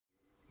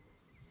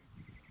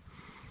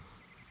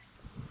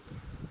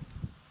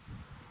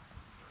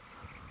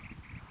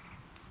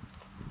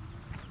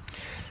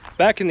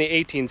Back in the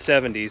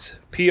 1870s,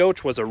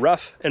 Pioche was a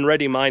rough and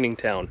ready mining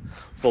town,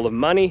 full of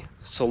money,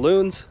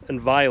 saloons,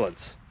 and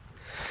violence.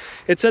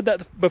 It's said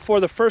that before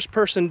the first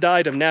person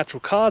died of natural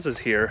causes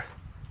here,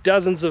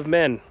 dozens of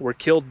men were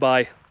killed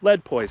by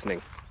lead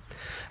poisoning.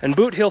 And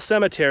Boot Hill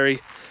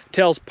Cemetery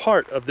tells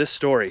part of this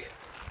story.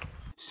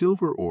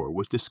 Silver ore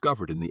was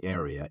discovered in the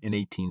area in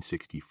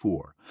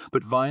 1864,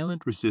 but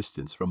violent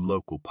resistance from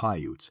local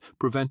Paiutes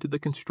prevented the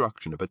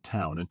construction of a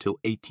town until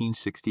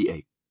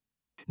 1868.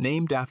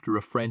 Named after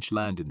a French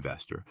land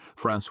investor,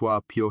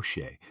 François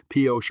Pioche,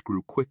 Pioche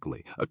grew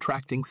quickly,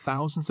 attracting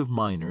thousands of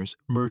miners,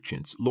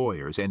 merchants,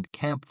 lawyers, and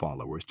camp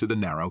followers to the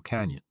narrow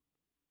canyon.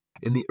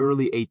 In the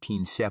early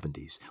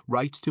 1870s,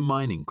 rights to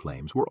mining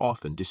claims were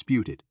often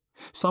disputed.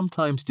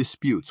 Sometimes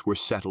disputes were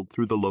settled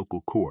through the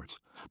local courts,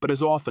 but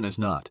as often as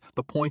not,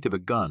 the point of a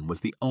gun was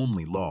the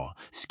only law.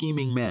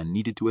 Scheming men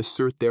needed to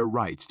assert their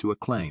rights to a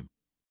claim.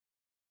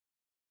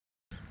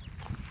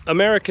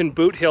 American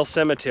Boot Hill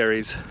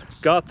cemeteries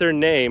got their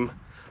name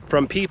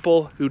from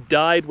people who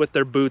died with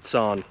their boots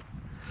on,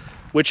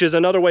 which is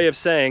another way of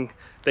saying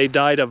they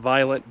died a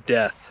violent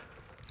death.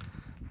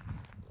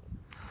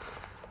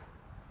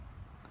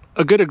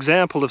 A good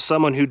example of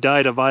someone who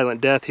died a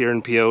violent death here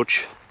in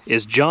Pioche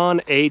is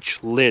John H.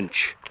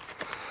 Lynch.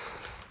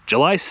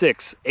 July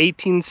 6,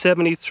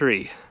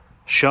 1873,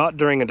 shot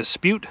during a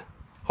dispute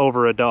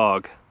over a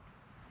dog.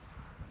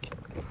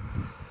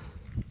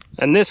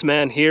 And this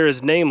man here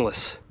is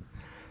nameless,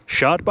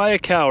 shot by a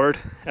coward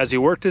as he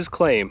worked his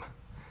claim,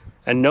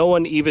 and no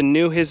one even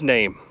knew his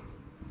name,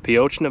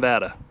 Pioche,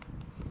 Nevada.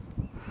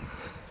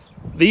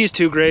 These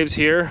two graves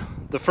here,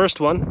 the first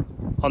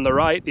one on the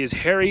right is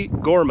Harry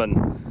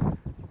Gorman,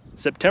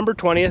 September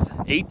 20th,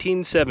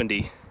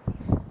 1870,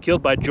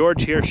 killed by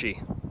George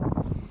Hershey.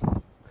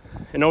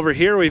 And over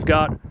here we've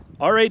got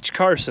R.H.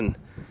 Carson,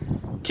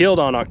 killed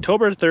on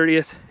October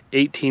 30th,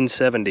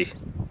 1870.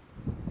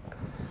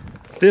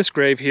 This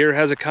grave here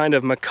has a kind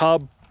of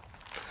macabre,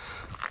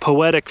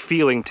 poetic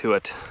feeling to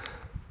it.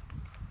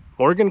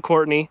 Morgan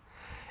Courtney,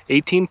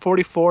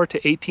 1844 to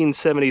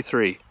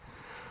 1873.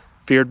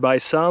 Feared by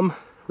some,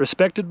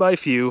 respected by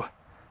few,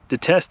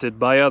 detested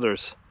by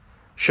others.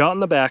 Shot in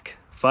the back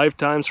 5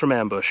 times from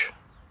ambush.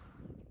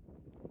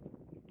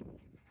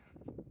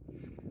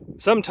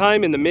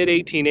 Sometime in the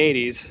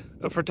mid-1880s,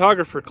 a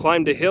photographer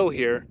climbed a hill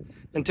here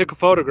and took a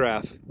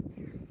photograph.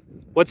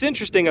 What's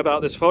interesting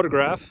about this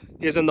photograph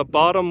is in the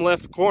bottom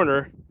left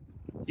corner,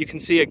 you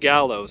can see a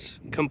gallows,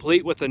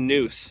 complete with a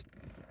noose,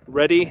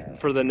 ready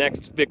for the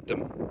next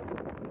victim.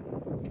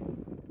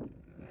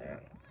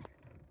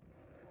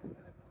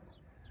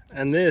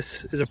 And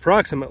this is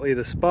approximately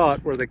the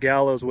spot where the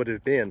gallows would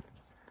have been.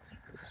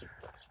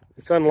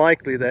 It's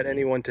unlikely that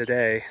anyone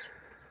today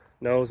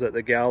knows that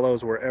the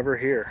gallows were ever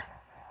here.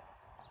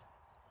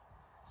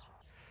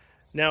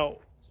 Now,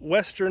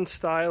 Western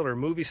style or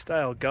movie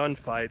style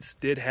gunfights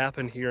did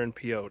happen here in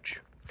Pioche.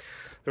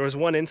 There was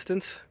one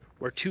instance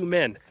where 2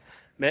 men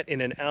met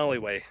in an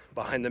alleyway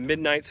behind the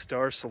Midnight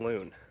Star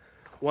Saloon.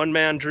 One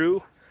man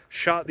drew,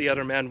 shot the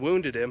other man,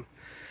 wounded him,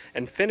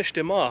 and finished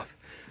him off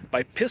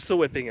by pistol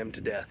whipping him to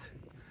death.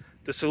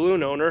 The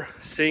saloon owner,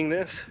 seeing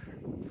this,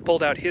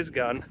 pulled out his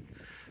gun,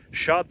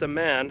 shot the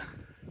man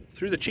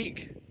through the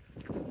cheek,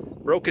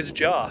 broke his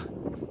jaw.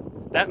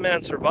 That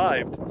man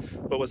survived,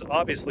 but was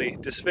obviously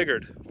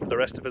disfigured for the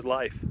rest of his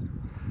life.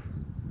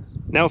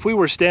 Now, if we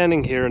were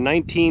standing here in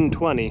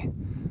 1920,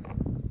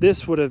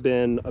 this would have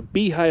been a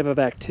beehive of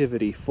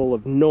activity full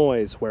of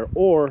noise where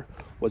ore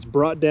was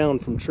brought down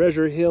from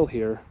Treasure Hill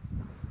here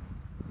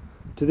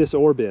to this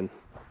ore bin.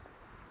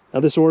 Now,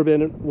 this ore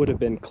bin would have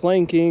been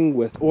clanking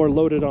with ore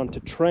loaded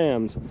onto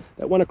trams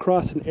that went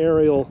across an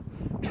aerial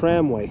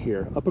tramway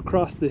here, up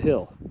across the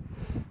hill.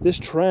 This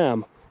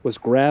tram was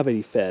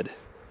gravity fed,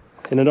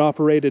 and it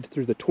operated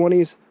through the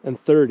 20s and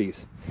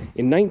 30s.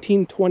 In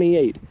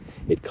 1928,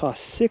 it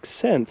cost 6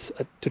 cents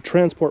to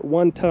transport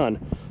 1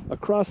 ton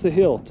across the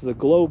hill to the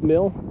Globe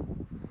Mill,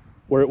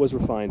 where it was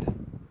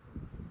refined.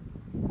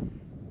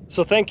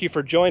 So thank you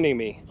for joining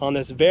me on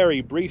this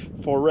very brief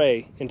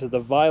foray into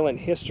the violent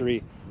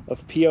history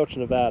of Pioche,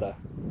 Nevada.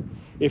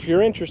 If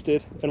you're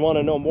interested and want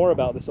to know more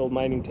about this old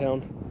mining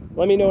town,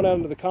 let me know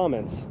down in the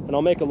comments and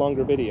I'll make a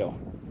longer video.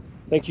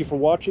 Thank you for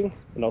watching,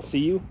 and I'll see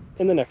you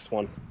in the next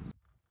one.